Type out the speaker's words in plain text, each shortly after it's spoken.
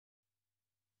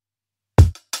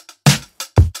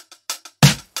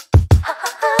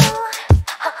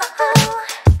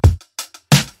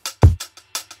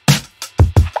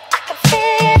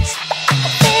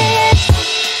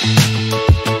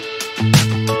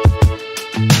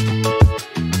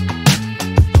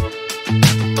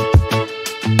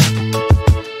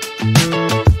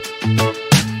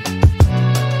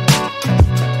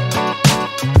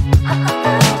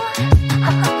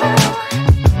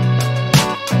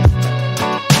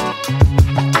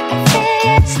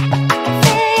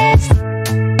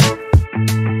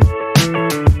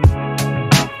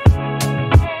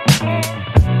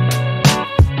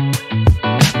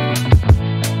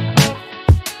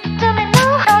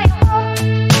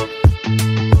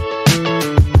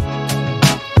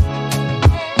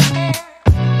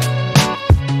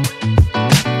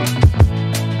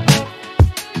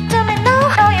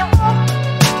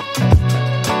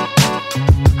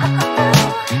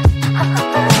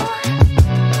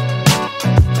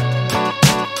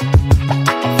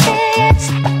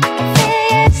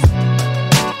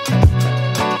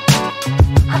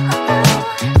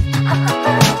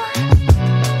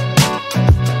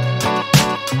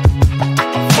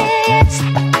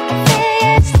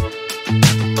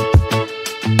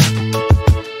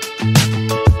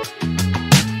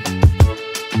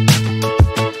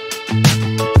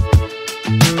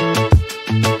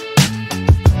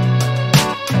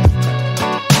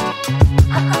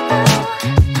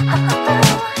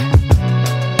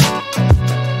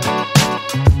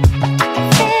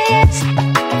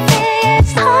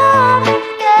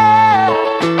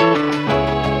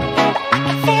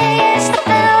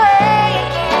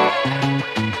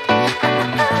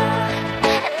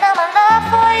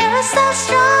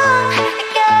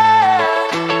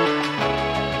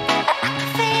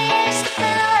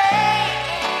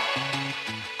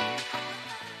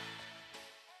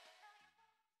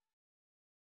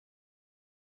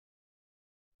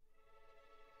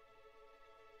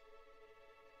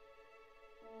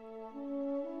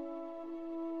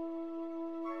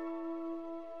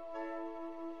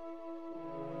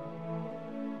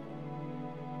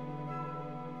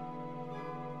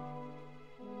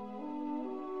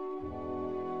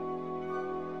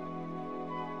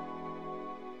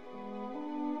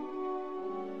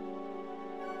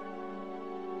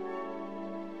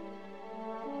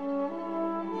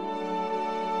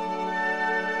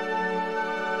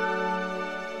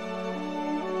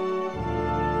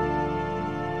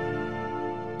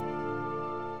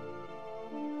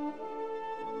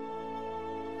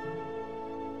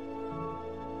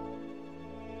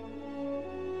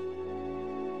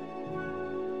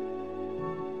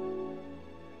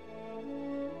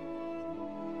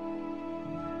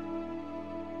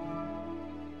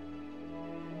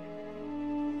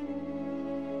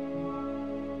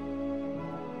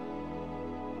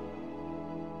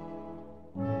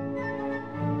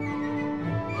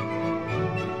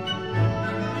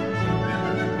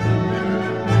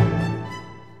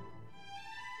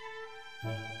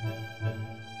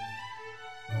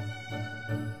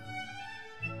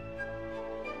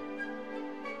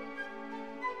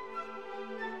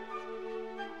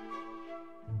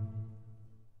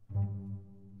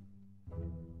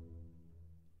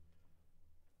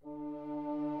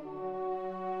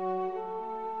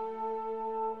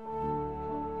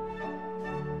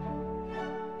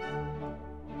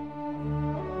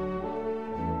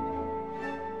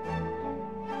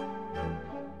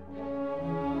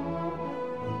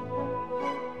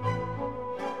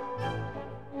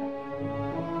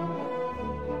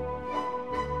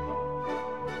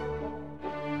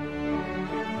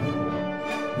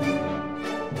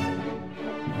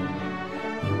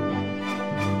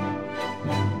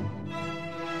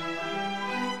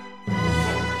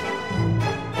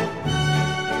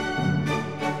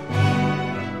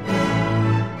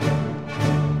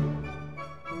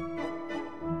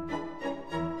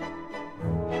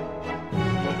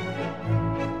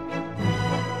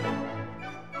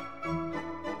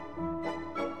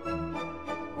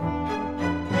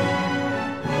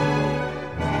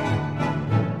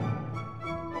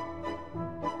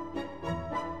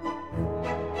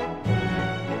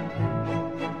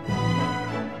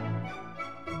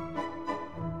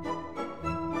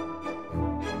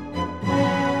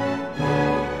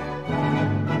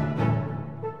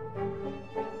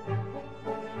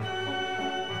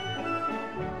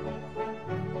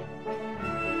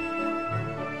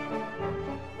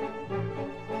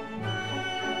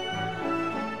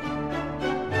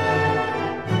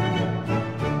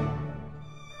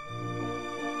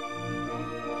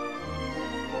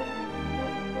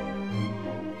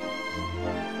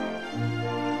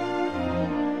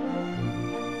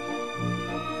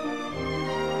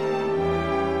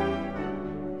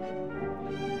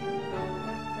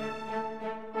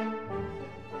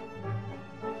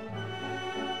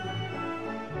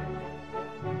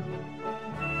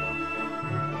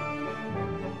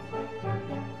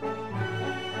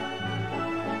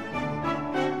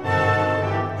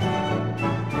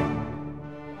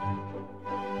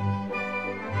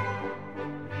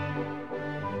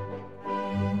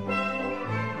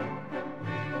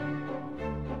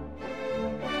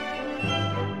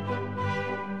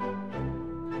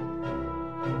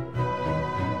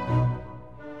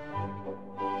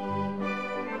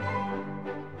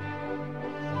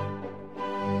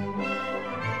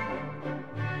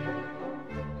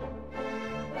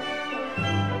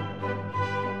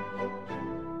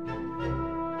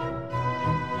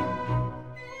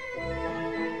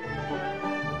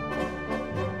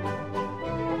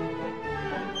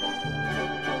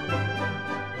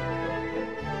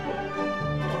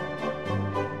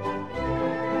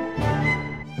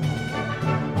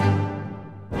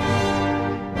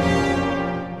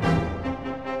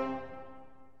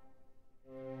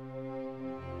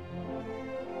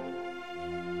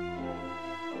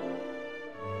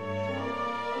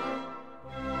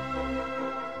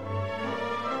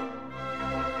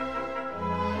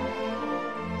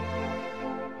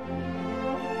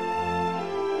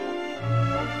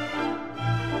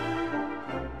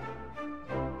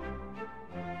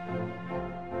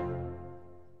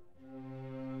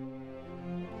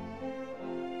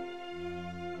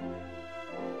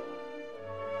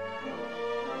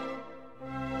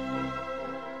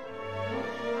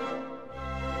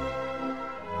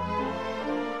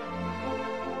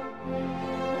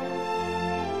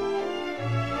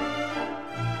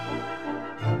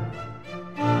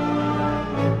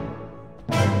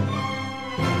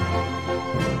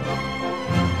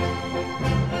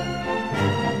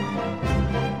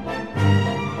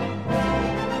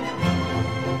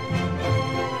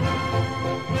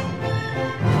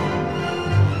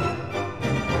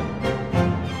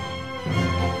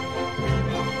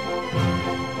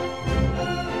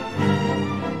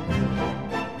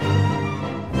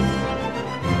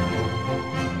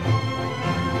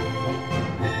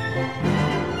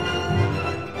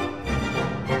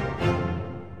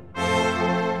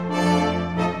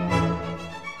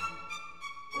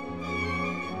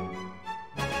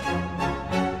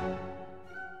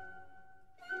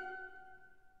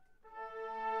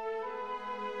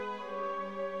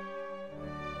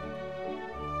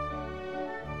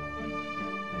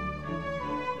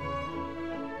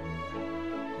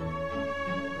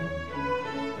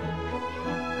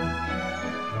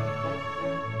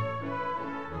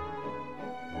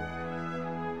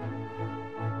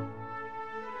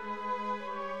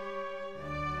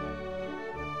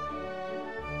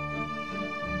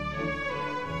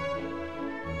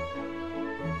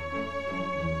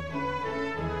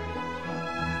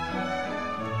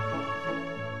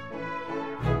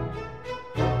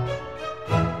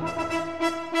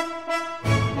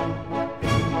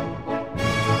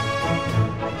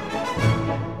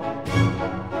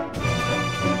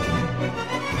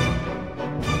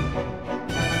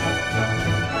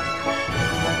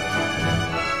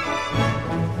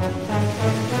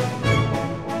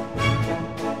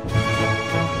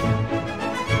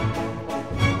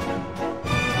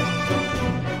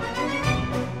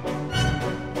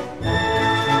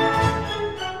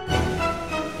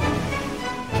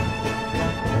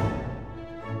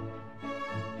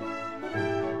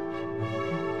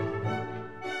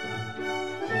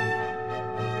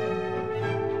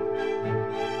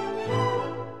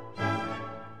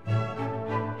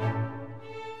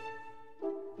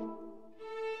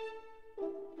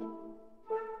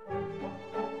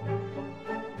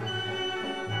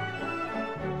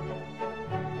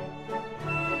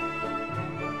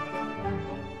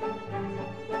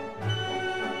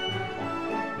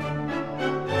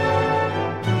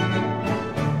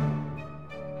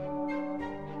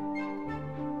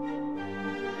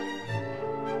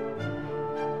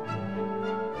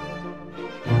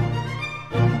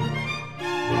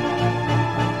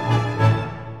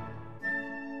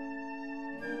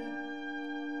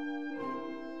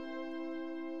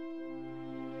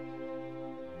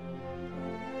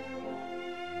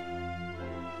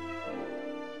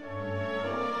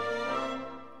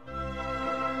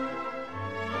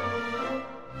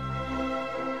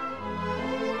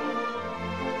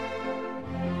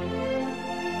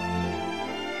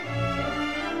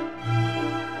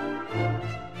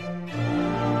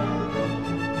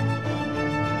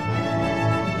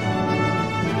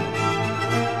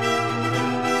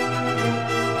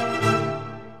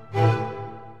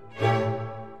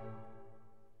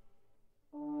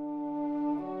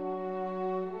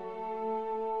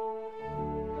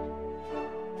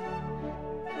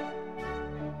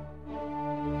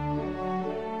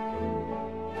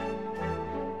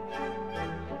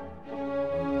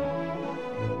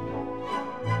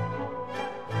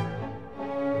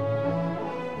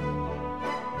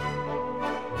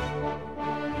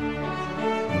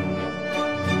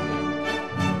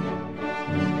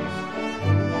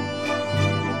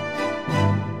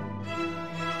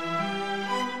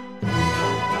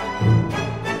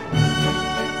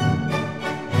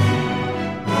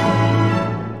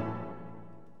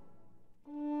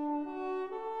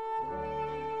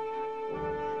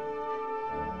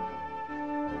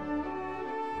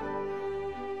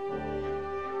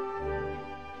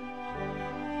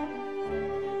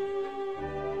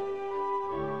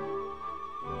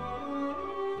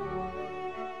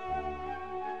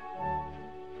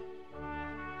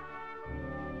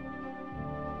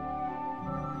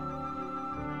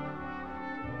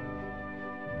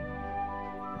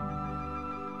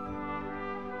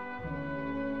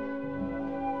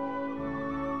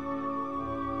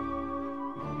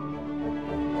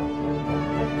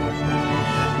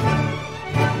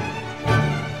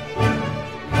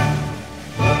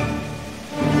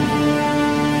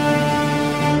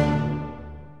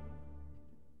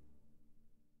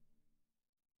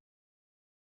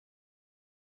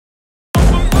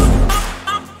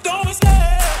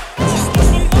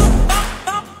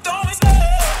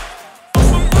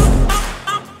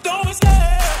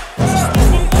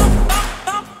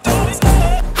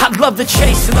the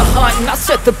chase and the hunt, and I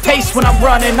set the pace when I'm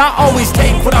running. I always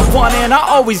take what I want and I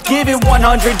always give it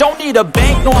 100. Don't need a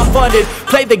bank, no I'm funded.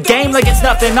 Play the game like it's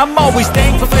nothing. I'm always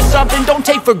thankful for something. Don't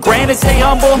take for granted, stay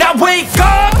humble. Now wake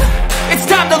up! It's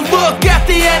time to look at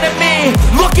the enemy.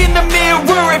 Look in the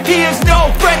mirror if he is no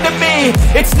friend to me.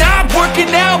 It's not working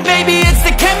out, maybe it's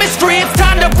the chemistry. It's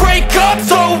time to break up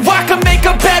so I can make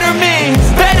a better me.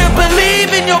 Better believe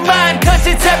in your mind, cause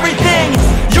it's everything.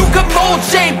 You can mold,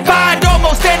 shape, find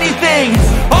almost anything.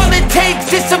 All it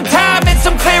takes is some time and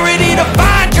some clarity to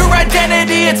find your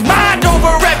identity. It's mind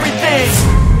over everything.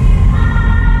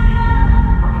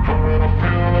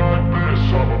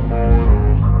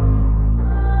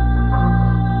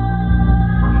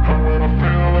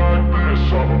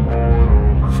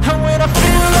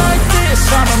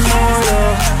 I'm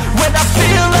immortal. When I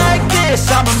feel like this,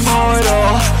 I'm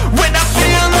immortal. When I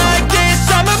feel like this,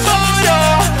 I'm immortal.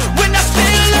 When I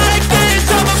feel like this,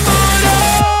 I'm immortal.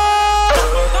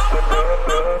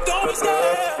 Don't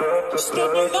stop,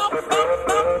 stepping up,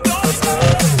 don't stop.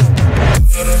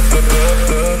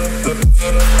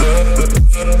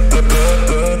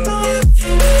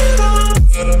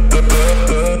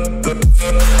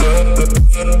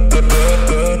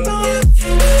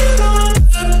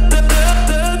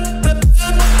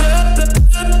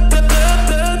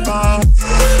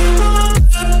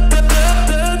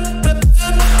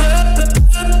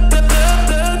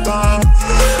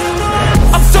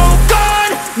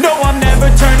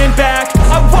 Back.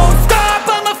 I won't stop,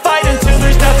 I'ma fight until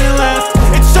there's nothing left.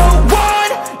 It's so on,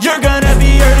 you're gonna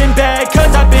be hurting bad, cause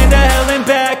I've been to hell and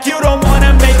back. You don't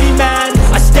wanna make me mad,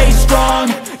 I stay strong,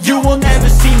 you will never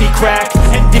see me crack.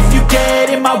 And if you get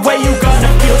in my way, you're gonna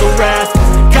feel the wrath.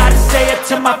 Gotta say it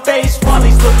to my face while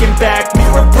he's looking back.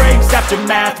 Mirror breaks after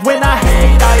math, when I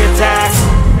hate I attack.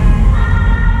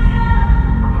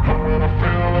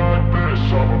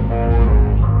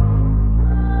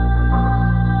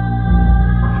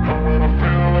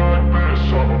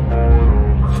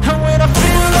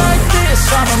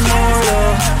 I'm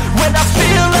immortal. When I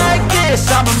feel like this,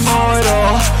 I'm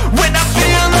immortal. When I